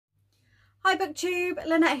Hi BookTube,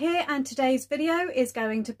 Lynette here, and today's video is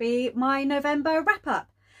going to be my November wrap-up.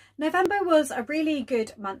 November was a really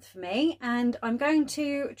good month for me, and I'm going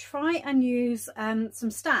to try and use some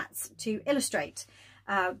stats to illustrate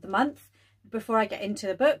the month before I get into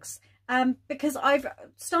the books, because I've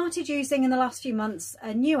started using in the last few months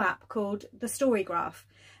a new app called the Storygraph.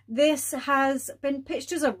 This has been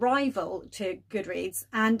pitched as a rival to Goodreads,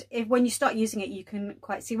 and when you start using it you can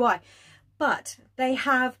quite see why. But they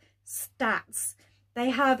have stats.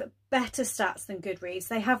 They have better stats than Goodreads.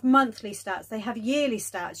 They have monthly stats, they have yearly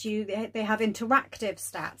stats, they have interactive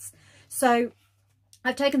stats. So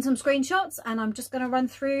I've taken some screenshots and I'm just going to run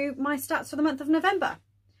through my stats for the month of November.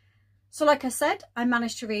 So like I said, I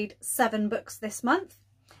managed to read 7 books this month,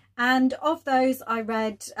 and of those I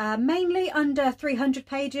read mainly under 300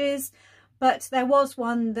 pages, but there was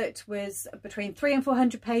one that was between 300 and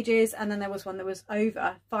 400 pages, and then there was one that was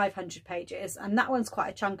over 500 pages, and that one's quite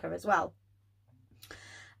a chunker as well.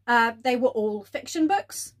 They were all fiction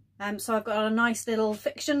books, so I've got a nice little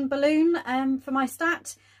fiction balloon for my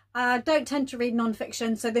stat. I don't tend to read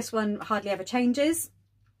non-fiction, so this one hardly ever changes.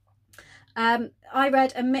 I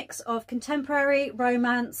read a mix of contemporary,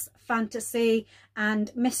 romance, fantasy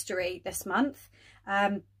and mystery this month.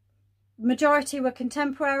 Majority were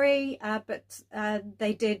contemporary, but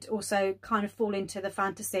they did also kind of fall into the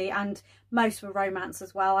fantasy, and most were romance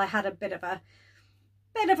as well. I had a bit of a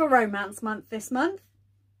romance month this month.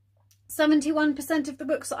 71% of the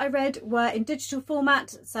books that I read were in digital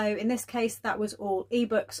format, so in this case that was all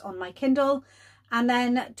ebooks on my Kindle, and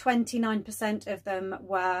then 29% of them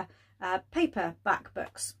were paperback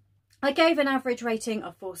books. I gave an average rating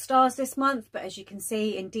of 4 stars this month, but as you can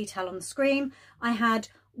see in detail on the screen, I had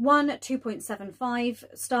 1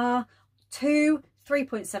 2.75 star, 2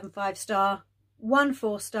 3.75 star, 1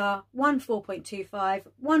 4 star, 1 4.25,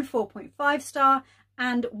 1 4.5 star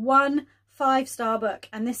and 1 5-star book.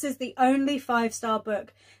 And this is the only 5-star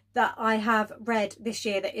book that I have read this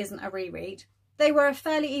year that isn't a reread. They were a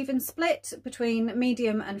fairly even split between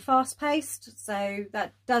medium and fast-paced, so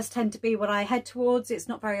that does tend to be what I head towards. It's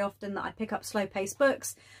not very often that I pick up slow-paced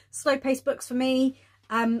books. Slow-paced books for me,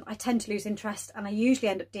 I tend to lose interest and I usually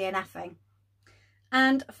end up DNFing.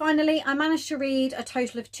 And finally, I managed to read a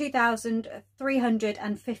total of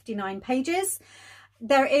 2,359 pages.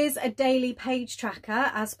 There is a daily page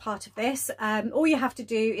tracker as part of this. All you have to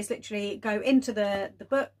do is literally go into the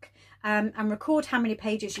book and record how many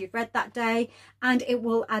pages you've read that day, and it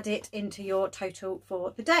will add it into your total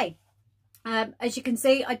for the day. As you can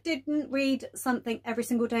see, I didn't read something every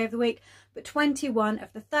single day of the week, but 21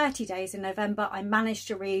 of the 30 days in November I managed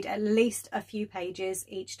to read at least a few pages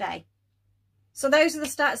each day. So those are the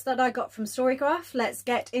stats that I got from Storygraph. Let's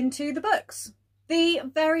get into the books. The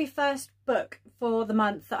very first book for the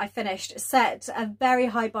month that I finished set a very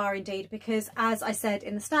high bar indeed, because as I said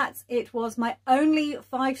in the stats, it was my only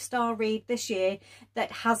 5-star read this year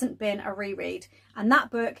that hasn't been a reread, and that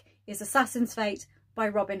book is Assassin's Fate by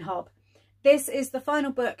Robin Hobb. This is the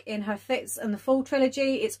final book in her Fitz and the Fool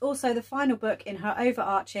trilogy. It's also the final book in her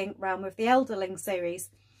overarching Realm of the Elderlings series.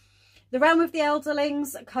 The Realm of the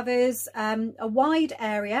Elderlings covers a wide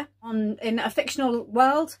area in a fictional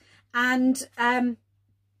world, and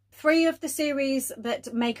 3 of the series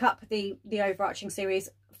that make up the overarching series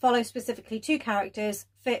follow specifically 2 characters,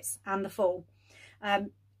 Fitz and the Fool.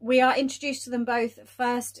 We are introduced to them both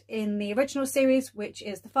first in the original series, which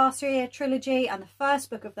is the Farseer trilogy, and the first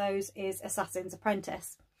book of those is Assassin's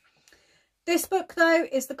Apprentice. This book, though,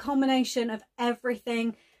 is the culmination of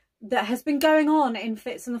everything that has been going on in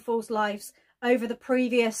Fitz and the Fool's lives over the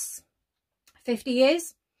previous 50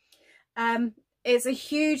 years. It's a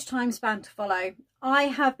huge time span to follow. I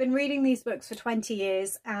have been reading these books for 20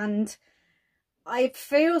 years and it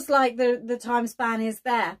feels like the time span is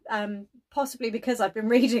there, possibly because I've been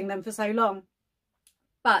reading them for so long.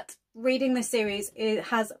 But reading this series, it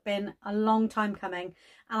has been a long time coming,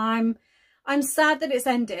 and I'm sad that it's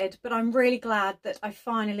ended, but I'm really glad that I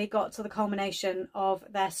finally got to the culmination of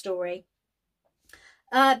their story.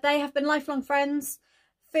 They have been lifelong friends.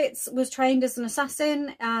 Fitz was trained as an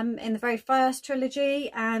assassin in the very first trilogy,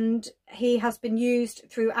 and he has been used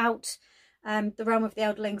throughout the Realm of the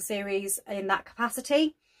Elderlings series in that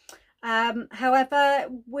capacity. However,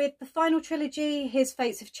 with the final trilogy, his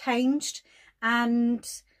fates have changed, and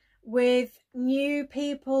with new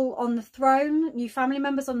people on the throne, new family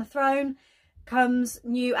members on the throne, comes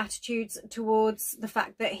new attitudes towards the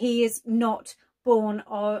fact that he is not born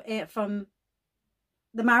from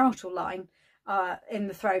the marital line in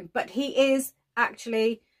the throne, but he is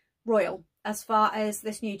actually royal as far as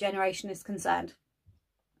this new generation is concerned.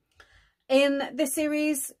 In this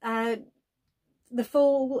series, the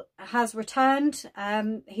Fool has returned.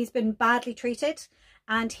 He's been badly treated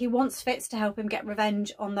and he wants Fitz to help him get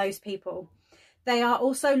revenge on those people. They are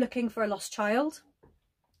also looking for a lost child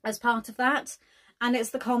as part of that, and it's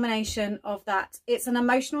the culmination of that. It's an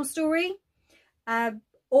emotional story.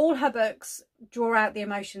 All her books draw out the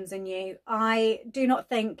emotions in you. I do not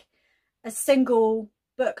think a single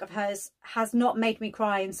book of hers has not made me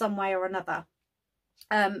cry in some way or another.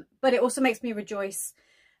 But it also makes me rejoice.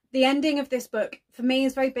 The ending of this book for me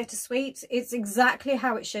is very bittersweet. It's exactly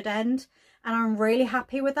how it should end, and I'm really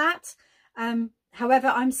happy with that. However,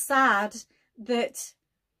 I'm sad that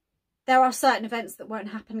there are certain events that won't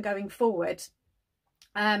happen going forward.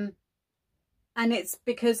 And it's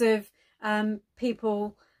because of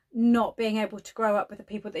people not being able to grow up with the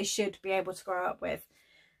people they should be able to grow up with.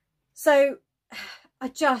 So I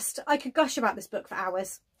could gush about this book for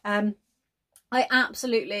hours. I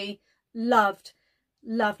absolutely loved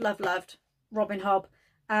Robin Hobb.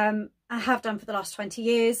 I have done for the last 20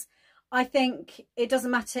 years. I think it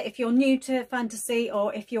doesn't matter if you're new to fantasy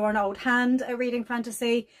or if you're an old hand at reading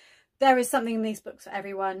fantasy. There is something in these books for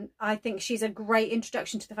everyone. I think she's a great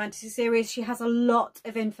introduction to the fantasy series. She has a lot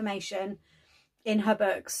of information in her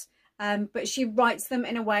books, but she writes them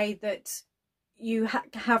in a way that you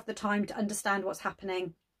have the time to understand what's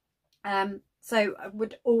happening. So I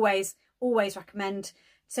would always recommend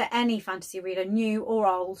to any fantasy reader, new or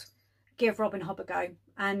old, give Robin Hobb a go.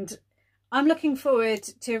 And I'm looking forward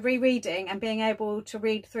to rereading and being able to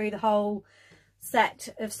read through the whole set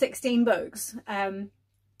of 16 books,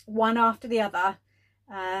 one after the other,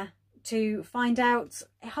 to find out,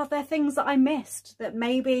 are there things that I missed that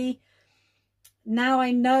maybe now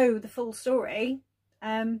I know the full story,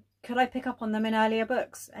 could I pick up on them in earlier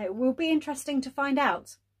books? It will be interesting to find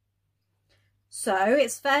out. So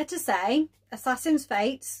it's fair to say Assassin's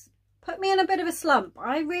Fate put me in a bit of a slump.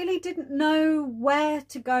 I really didn't know where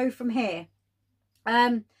to go from here.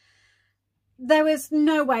 There was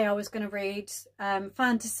no way I was going to read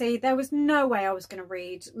fantasy. There was no way I was going to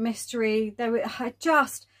read mystery. I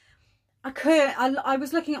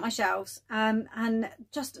was looking at my shelves and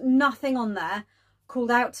just nothing on there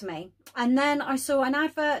called out to me. And then I saw an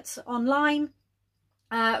advert online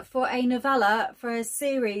for a novella for a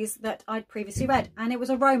series that I'd previously read, and it was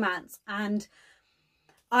a romance, and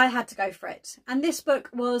I had to go for it. And this book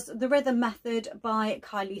was The Rhythm Method by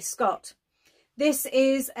Kylie Scott. This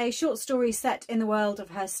is a short story set in the world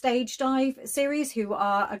of her Stage Dive series, who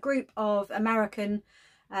are a group of American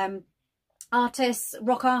artists,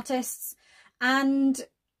 rock artists, and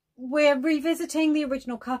we're revisiting the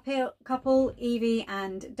original couple, Evie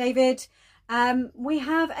and David. We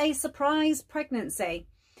have a surprise pregnancy.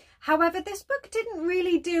 However, this book didn't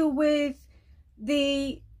really deal with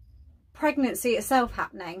the pregnancy itself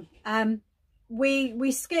happening.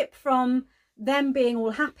 We skip from them being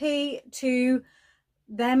all happy to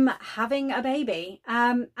them having a baby,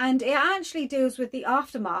 and it actually deals with the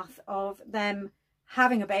aftermath of them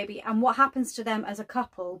having a baby and what happens to them as a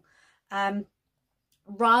couple,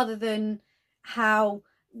 rather than how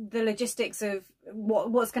the logistics of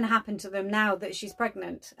what's going to happen to them now that she's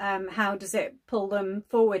pregnant. How does it pull them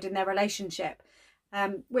forward in their relationship,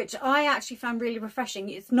 which I actually found really refreshing.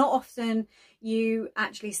 It's not often you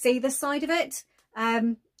actually see this side of it,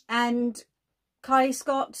 and Kylie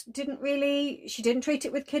Scott didn't treat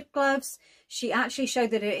it with kid gloves. She actually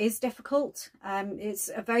showed that it is difficult. It's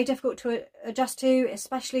very difficult to adjust to,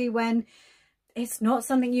 especially when it's not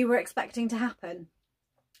something you were expecting to happen.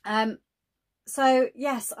 So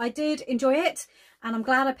yes, I did enjoy it, and I'm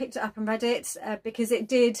glad I picked it up and read it, because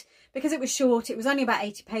it was short. It was only about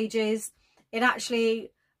 80 pages. It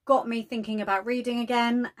actually got me thinking about reading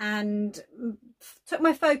again and took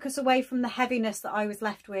my focus away from the heaviness that I was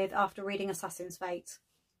left with after reading Assassin's Fate.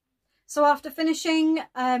 So after finishing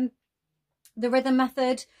The Rhythm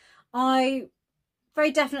Method, I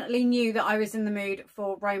very definitely knew that I was in the mood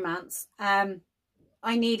for romance. I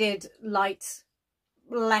needed light,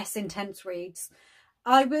 less intense reads.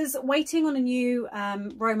 I was waiting on a new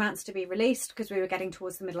romance to be released because we were getting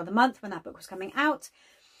towards the middle of the month when that book was coming out.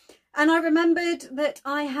 And I remembered that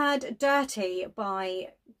I had Dirty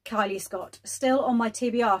by Kylie Scott still on my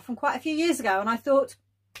TBR from quite a few years ago. And I thought,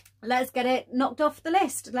 let's get it knocked off the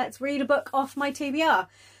list. Let's read a book off my TBR.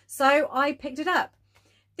 So I picked it up.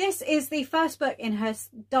 This is the first book in her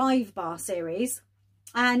Dive Bar series.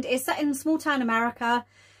 And it's set in small town America.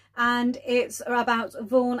 And it's about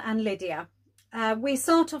Vaughn and Lydia. We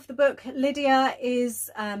start off the book. Lydia is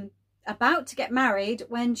about to get married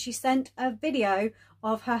when she sent a video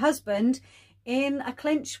of her husband in a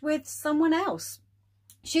clinch with someone else.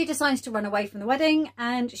 She decides to run away from the wedding,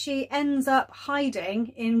 and she ends up hiding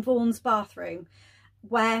in Vaughn's bathroom.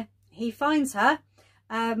 where he finds her.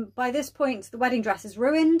 By this point, the wedding dress is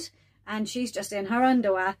ruined and she's just in her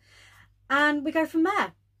underwear. And we go from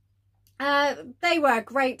there. They were a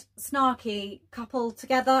great, snarky couple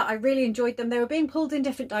together. I really enjoyed them. They were being pulled in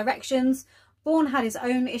different directions. Vaughan had his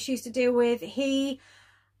own issues to deal with. He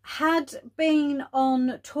had been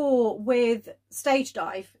on tour with Stage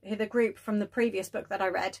Dive, the group from the previous book that I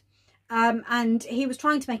read. And he was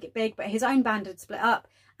trying to make it big, but his own band had split up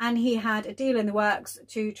and he had a deal in the works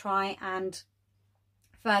to try and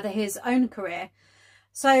further his own career.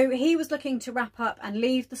 So he was looking to wrap up and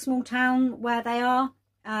leave the small town where they are,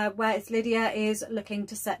 whereas Lydia is looking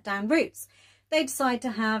to set down roots. They decide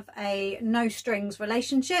to have a no strings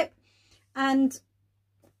relationship, and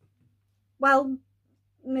well,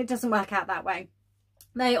 it doesn't work out that way.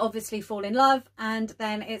 They obviously fall in love, and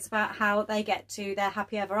then it's about how they get to their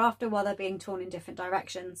happy ever after while they're being torn in different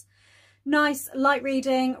directions. Nice, light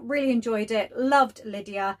reading, really enjoyed it, loved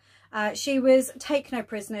Lydia. She was take no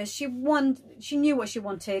prisoners. She knew what she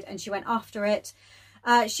wanted and she went after it.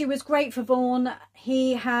 She was great for Vaughan.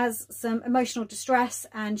 He has some emotional distress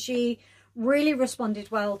and she really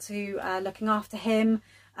responded well to looking after him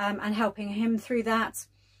and helping him through that,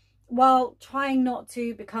 while trying not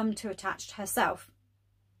to become too attached herself.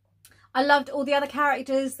 I loved all the other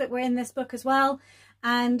characters that were in this book as well.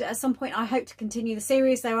 And at some point I hope to continue the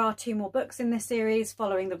series. There are 2 more books in this series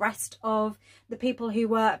following the rest of the people who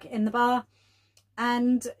work in the bar.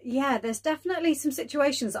 And yeah, there's definitely some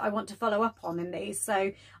situations that I want to follow up on in these.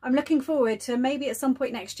 So I'm looking forward to maybe at some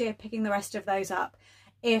point next year picking the rest of those up,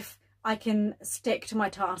 if I can stick to my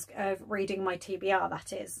task of reading my TBR,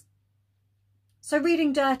 that is. So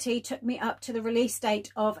reading Dirty took me up to the release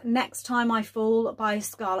date of Next Time I Fall by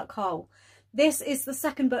Scarlett Cole. This is the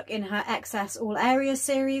 2nd book in her Excess All Areas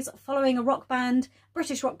series, following a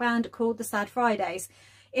British rock band called the Sad Fridays.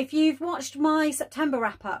 If you've watched my September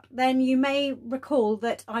wrap-up, then you may recall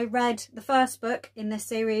that I read the 1st book in this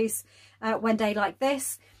series, When Day Like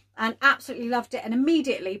This, and absolutely loved it and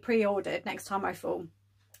immediately pre-ordered Next Time I Fall.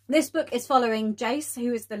 This book is following Jace,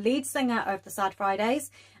 who is the lead singer of the Sad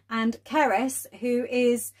Fridays, and Keris, who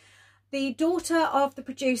is the daughter of the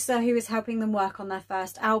producer who is helping them work on their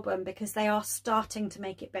first album, because they are starting to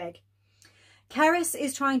make it big. Keris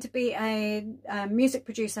is trying to be a music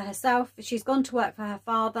producer herself. She's gone to work for her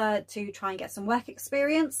father to try and get some work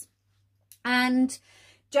experience. And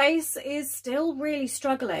Jace is still really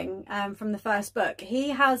struggling from the 1st book. He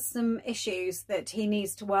has some issues that he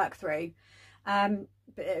needs to work through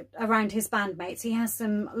around his bandmates. He has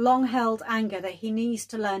some long-held anger that he needs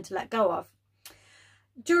to learn to let go of.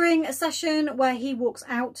 During a session where he walks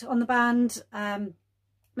out on the band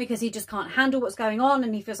because he just can't handle what's going on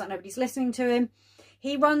and he feels like nobody's listening to him,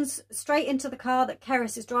 he runs straight into the car that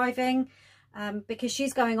Keris is driving because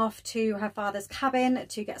she's going off to her father's cabin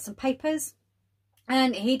to get some papers,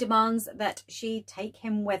 and he demands that she take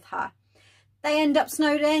him with her. They end up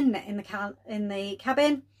snowed in the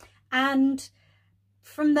cabin, and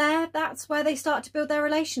from there, that's where they start to build their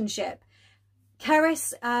relationship.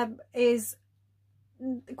 Keris is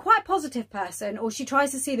quite a positive person, or she tries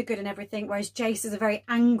to see the good in everything, whereas Jace is a very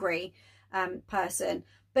angry person.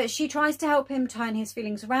 But she tries to help him turn his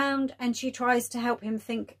feelings around, and she tries to help him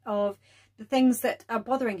think of the things that are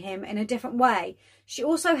bothering him in a different way. She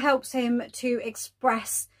also helps him to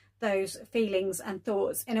express those feelings and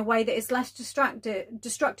thoughts in a way that is less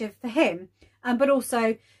destructive for him, but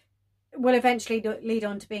also will eventually lead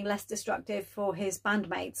on to being less destructive for his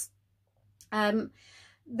bandmates.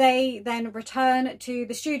 They then return to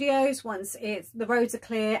the studios once the roads are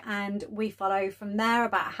clear, and we follow from there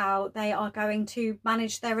about how they are going to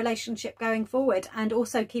manage their relationship going forward, and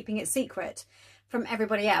also keeping it secret from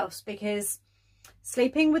everybody else, because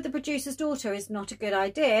sleeping with the producer's daughter is not a good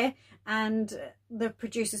idea, and the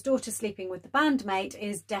producer's daughter sleeping with the bandmate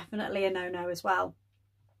is definitely a no-no as well.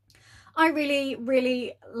 I really,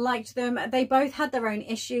 really liked them. They both had their own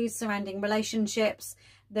issues surrounding relationships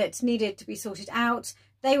that needed to be sorted out.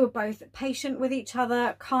 They were both patient with each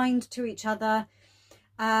other, kind to each other.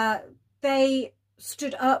 They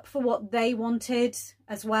stood up for what they wanted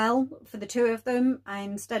as well, for the 2 of them,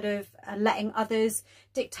 instead of letting others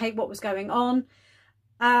dictate what was going on.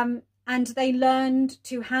 And they learned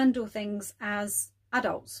to handle things as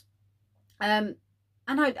adults. And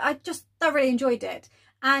I just thoroughly enjoyed it.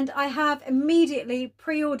 And I have immediately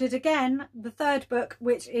pre-ordered again the 3rd book,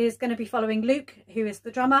 which is going to be following Luke, who is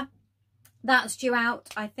the drummer. That's due out,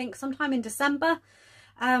 I think, sometime in December.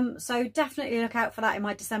 So definitely look out for that in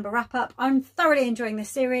my December wrap-up. I'm thoroughly enjoying this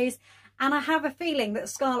series, and I have a feeling that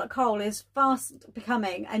Scarlett Cole is fast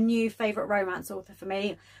becoming a new favourite romance author for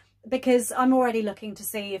me, because I'm already looking to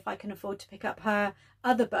see if I can afford to pick up her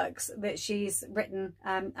other books that she's written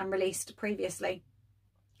and released previously.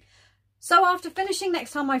 So after finishing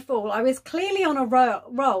Next Time I Fall, I was clearly on a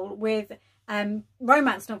roll with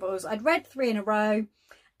romance novels. I'd read 3 in a row,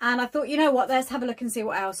 and I thought, you know what, let's have a look and see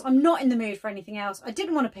what else. I'm not in the mood for anything else. I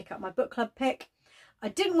didn't want to pick up my book club pick. I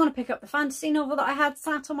didn't want to pick up the fantasy novel that I had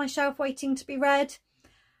sat on my shelf waiting to be read.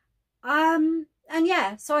 And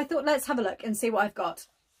yeah, so I thought, let's have a look and see what I've got.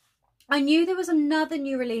 I knew there was another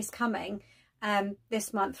new release coming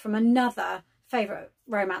this month from another favourite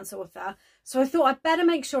romance author. So I thought I'd better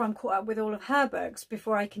make sure I'm caught up with all of her books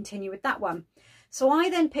before I continue with that one. So I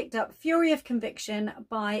then picked up Fury of Conviction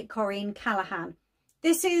by Corinne Callaghan.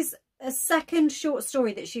 This is a second short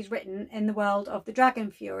story that she's written in the world of the Dragon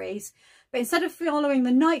Furies. But instead of following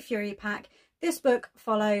the Night Fury pack, this book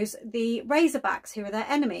follows the Razorbacks, who are their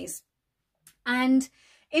enemies. And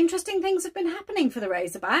interesting things have been happening for the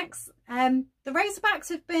Razorbacks. The Razorbacks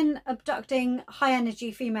have been abducting high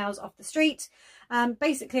energy females off the street.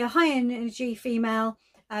 Basically a high energy female,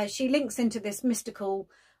 she links into this mystical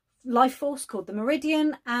life force called the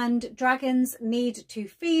Meridian, and dragons need to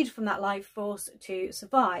feed from that life force to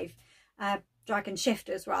survive. Dragon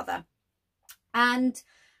shifters rather. And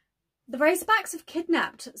the Razorbacks have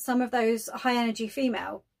kidnapped some of those high energy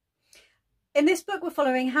female. In this book, we're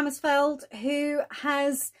following Hammersfeld, who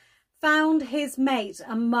has found his mate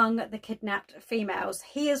among the kidnapped females.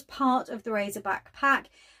 He is part of the Razorback pack,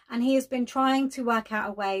 and he has been trying to work out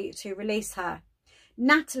a way to release her.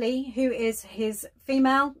 Natalie, who is his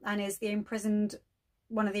female and is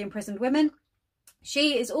one of the imprisoned women,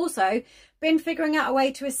 she has also been figuring out a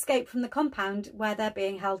way to escape from the compound where they're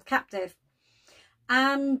being held captive.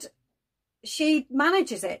 And she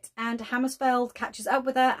manages it, and Hammersfeld catches up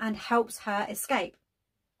with her and helps her escape.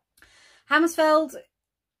 Hammersfeld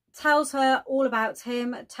tells her all about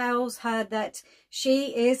him, tells her that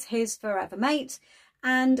she is his forever mate,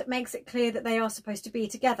 and makes it clear that they are supposed to be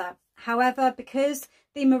together. However, because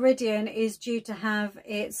the Meridian is due to have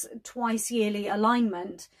its twice yearly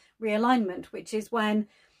realignment, which is when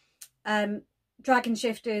dragon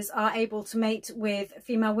shifters are able to mate with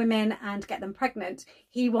female women and get them pregnant,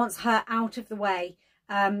 he wants her out of the way.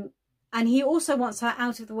 And he also wants her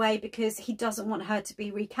out of the way because he doesn't want her to be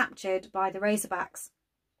recaptured by the Razorbacks.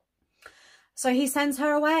 So he sends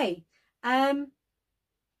her away.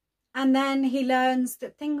 And then he learns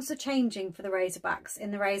that things are changing for the Razorbacks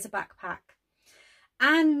in the Razorback pack.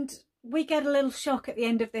 And we get a little shock at the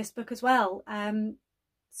end of this book as well.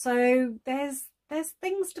 So there's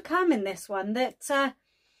things to come in this one that,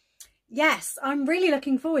 yes, I'm really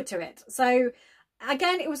looking forward to it. So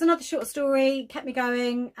again, it was another short story, kept me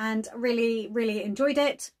going, and really, really enjoyed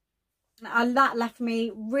it. That left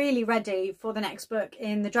me really ready for the next book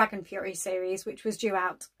in the Dragon Fury series, which was due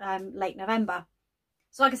out late November.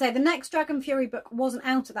 So like I say, the next Dragon Fury book wasn't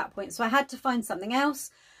out at that point, so I had to find something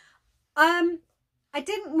else. I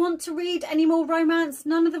didn't want to read any more romance.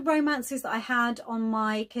 None of the romances that I had on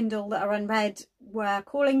my Kindle that are unread were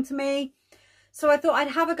calling to me. So I thought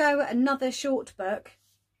I'd have a go at another short book,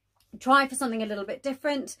 try for something a little bit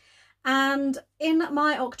different. And in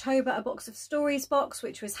my October A Box of Stories box,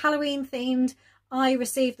 which was Halloween themed, I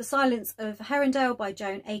received The Silence of Herondale by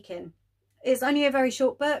Joan Aiken. It's only a very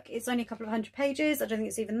short book. It's only a couple of 100 pages. I don't think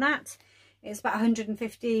it's even that. It's about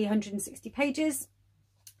 150, 160 pages.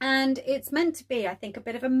 And it's meant to be, I think, a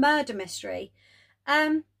bit of a murder mystery.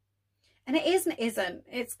 And it is and it isn't.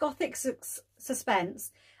 It's gothic suspense.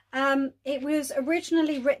 It was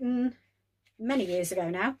originally written many years ago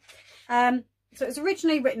now. So it was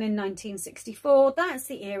originally written in 1964. That's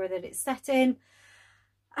the era that it's set in.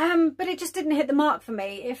 But it just didn't hit the mark for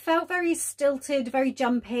me. It felt very stilted, very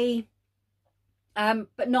jumpy.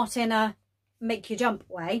 But not in a make you jump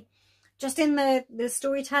way, just in the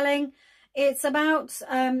storytelling. It's about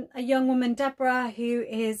a young woman, Deborah, who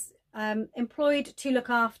is employed to look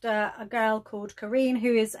after a girl called Corinne,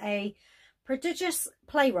 who is a prodigious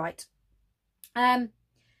playwright. And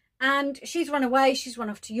she's run away. She's run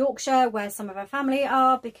off to Yorkshire, where some of her family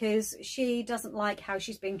are, because she doesn't like how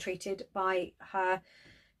she's being treated by her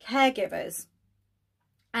caregivers.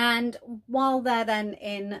 And while they're then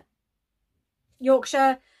in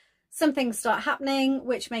Yorkshire, some things start happening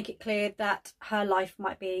which make it clear that her life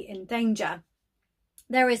might be in danger.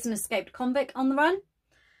 There is an escaped convict on the run,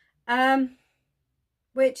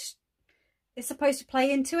 which is supposed to play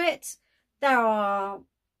into it. There are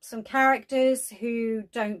some characters who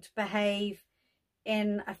don't behave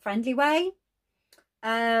in a friendly way.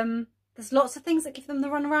 There's lots of things that give them the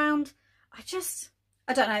runaround.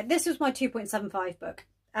 I don't know. This was my 2.75 book.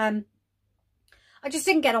 I just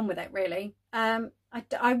didn't get on with it, really.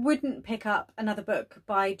 I wouldn't pick up another book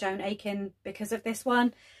by Joan Aiken because of this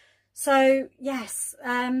one. So yes,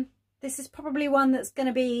 this is probably one that's going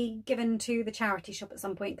to be given to the charity shop at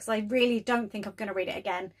some point, because I really don't think I'm going to read it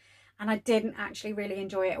again, and I didn't actually really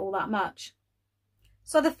enjoy it all that much.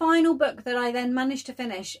 So the final book that I then managed to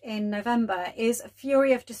finish in November is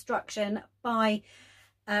Fury of Destruction by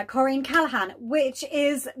Corinne Callaghan, which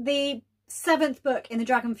is the 7th book in the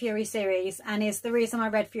Dragon Fury series, and is the reason I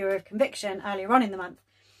read Fury of Conviction earlier on in the month.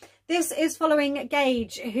 This is following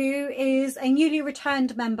Gage, who is a newly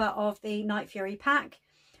returned member of the Night Fury pack,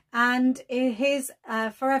 and his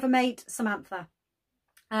forever mate Samantha.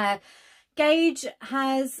 Gage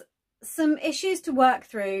has some issues to work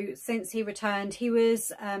through since he returned. He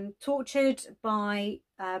was tortured by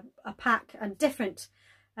a pack, a different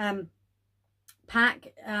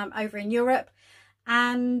pack over in Europe,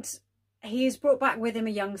 and he's brought back with him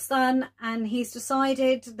a young son, and he's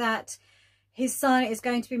decided that his son is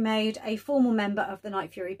going to be made a formal member of the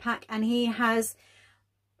Night Fury pack, and he has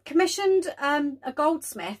commissioned a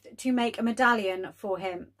goldsmith to make a medallion for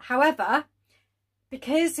him. However,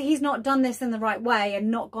 because he's not done this in the right way and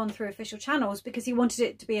not gone through official channels, because he wanted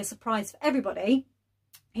it to be a surprise for everybody,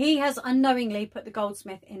 he has unknowingly put the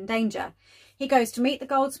goldsmith in danger. He goes to meet the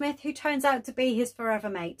goldsmith, who turns out to be his forever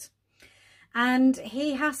mate, and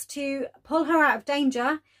he has to pull her out of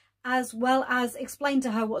danger, as well as explain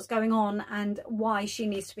to her what's going on and why she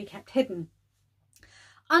needs to be kept hidden.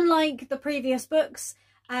 Unlike the previous books,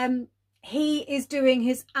 he is doing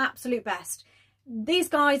his absolute best. These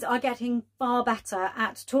guys are getting far better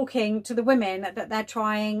at talking to the women that they're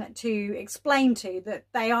trying to explain to that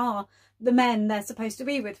they are the men they're supposed to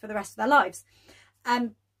be with for the rest of their lives.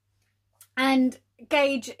 And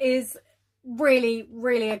Gage is really,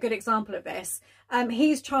 really a good example of this.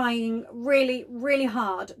 He's trying really, really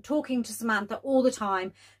hard, talking to Samantha all the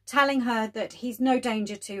time, telling her that he's no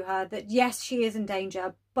danger to her, that yes, she is in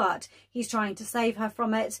danger, but he's trying to save her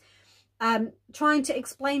from it. Trying to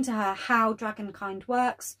explain to her how dragonkind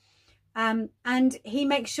works, and he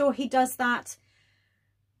makes sure he does that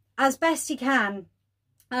as best he can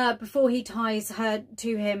before he ties her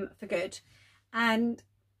to him for good. And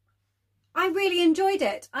I really enjoyed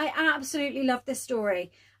it. I absolutely loved this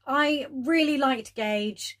story. I really liked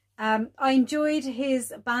Gage. I enjoyed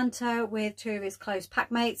his banter with two of his close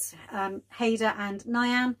packmates, Hader and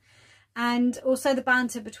Nyan, and also the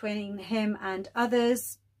banter between him and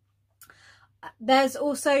others. There's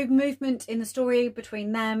also movement in the story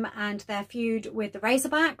between them and their feud with the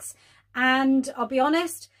Razorbacks, and I'll be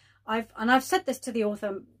honest, I've said this to the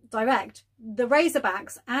author direct, the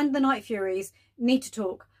Razorbacks and the Night Furies need to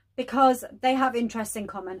talk, because they have interests in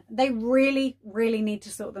common. They really, really need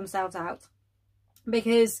to sort themselves out,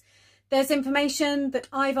 because there's information that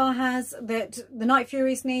Ivar has that the Night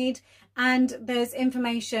Furies need, and there's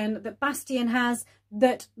information that Bastian has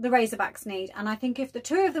that the Razorbacks need. And I think if the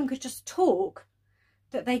two of them could just talk,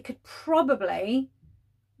 that they could probably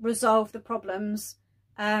resolve the problems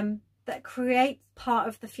that create part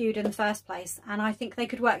of the feud in the first place. And I think they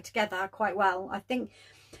could work together quite well, I think.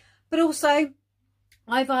 But also,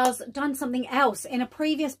 Ivar's done something else in a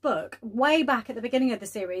previous book way back at the beginning of the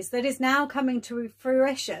series that is now coming to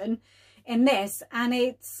fruition in this, and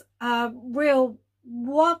it's a real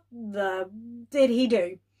what the did he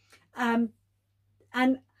do.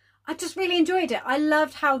 And I just really enjoyed it. I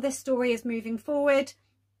loved how this story is moving forward.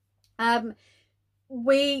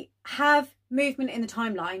 We have movement in the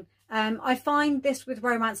timeline. I find this with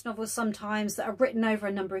romance novels sometimes that are written over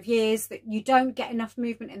a number of years, that you don't get enough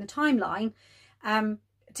movement in the timeline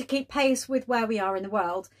to keep pace with where we are in the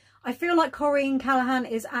world. I feel like Corinne Callaghan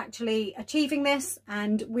is actually achieving this,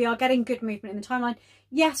 and we are getting good movement in the timeline.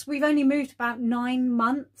 Yes, we've only moved about 9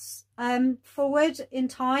 months forward in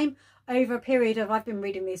time over a period of, I've been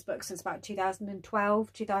reading these books since about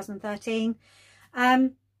 2012, 2013.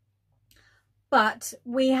 But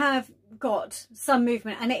we have got some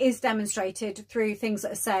movement, and it is demonstrated through things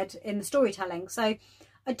that are said in the storytelling. So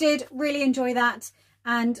I did really enjoy that,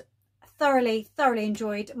 and thoroughly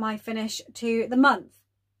enjoyed my finish to the month.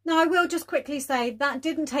 Now, I will just quickly say that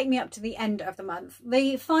didn't take me up to the end of the month.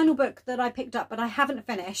 The final book that I picked up but I haven't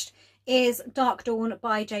finished is Dark Dawn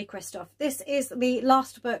by Jay Kristoff. This is the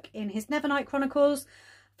last book in his Nevernight Chronicles,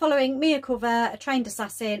 following Mia Corvère, a trained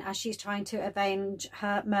assassin, as she's trying to avenge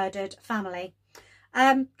her murdered family.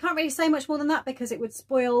 Can't really say much more than that because it would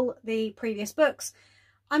spoil the previous books.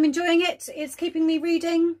 I'm enjoying it. It's keeping me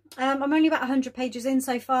reading. I'm only about 100 pages in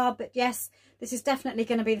so far, but yes, this is definitely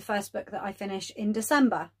going to be the first book that I finish in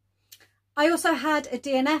December. I also had a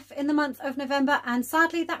DNF in the month of November, and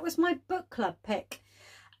sadly that was my book club pick.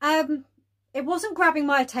 It wasn't grabbing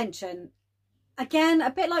my attention. again, a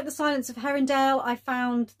bit like The Silence of Herondale, I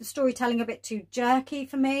found the storytelling a bit too jerky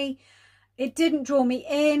for me. It didn't draw me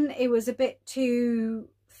in. It was a bit too,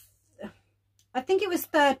 I think it was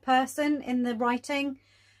third person in the writing.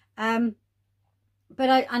 But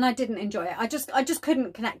I didn't enjoy it. I just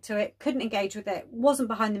couldn't connect to it, couldn't engage with it, wasn't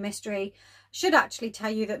behind the mystery. Should actually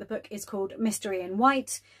tell you that the book is called Mystery in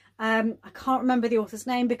White. I can't remember the author's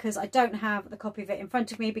name because I don't have the copy of it in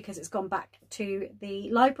front of me because it's gone back to the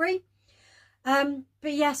library. But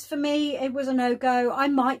yes, for me, it was a no-go. I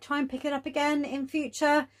might try and pick it up again in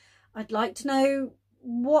future. I'd like to know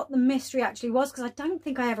what the mystery actually was, because I don't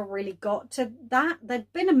think I ever really got to that.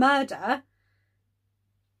 There'd been a murder,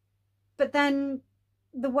 but then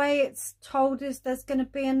the way it's told is there's going to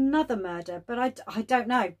be another murder, but I don't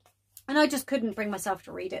know. And I just couldn't bring myself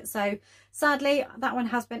to read it. So sadly, that one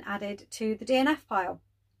has been added to the DNF pile.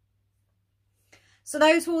 So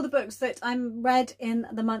those were all the books that I read in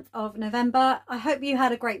the month of November. I hope you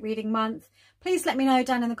had a great reading month. Please let me know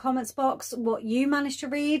down in the comments box what you managed to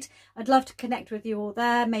read. I'd love to connect with you all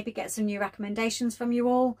there, maybe get some new recommendations from you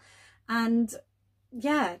all. And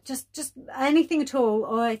yeah, just anything at all.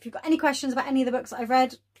 Or if you've got any questions about any of the books that I've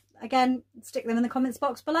read, again, stick them in the comments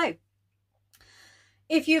box below.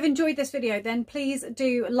 If you've enjoyed this video, then please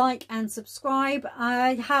do like and subscribe.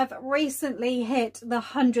 I have recently hit the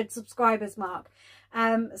 100 subscribers mark.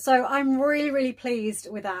 So I'm really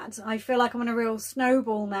pleased with that. I feel like I'm on a real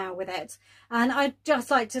snowball now with it. And I'd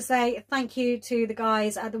just like to say thank you to the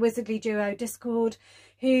guys at the Wizardly Duo Discord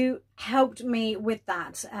who helped me with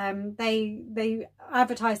that. They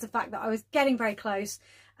advertised the fact that I was getting very close.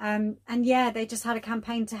 And yeah, they just had a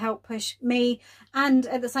campaign to help push me, and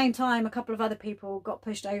at the same time a couple of other people got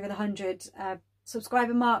pushed over the 100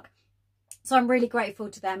 subscriber mark, so I'm really grateful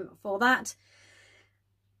to them for that.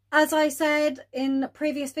 As I said in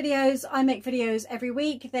previous videos, I make videos every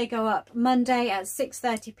week. They go up Monday at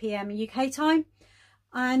 6:30 p.m. UK time,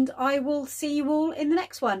 and I will see you all in the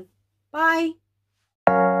next one. Bye.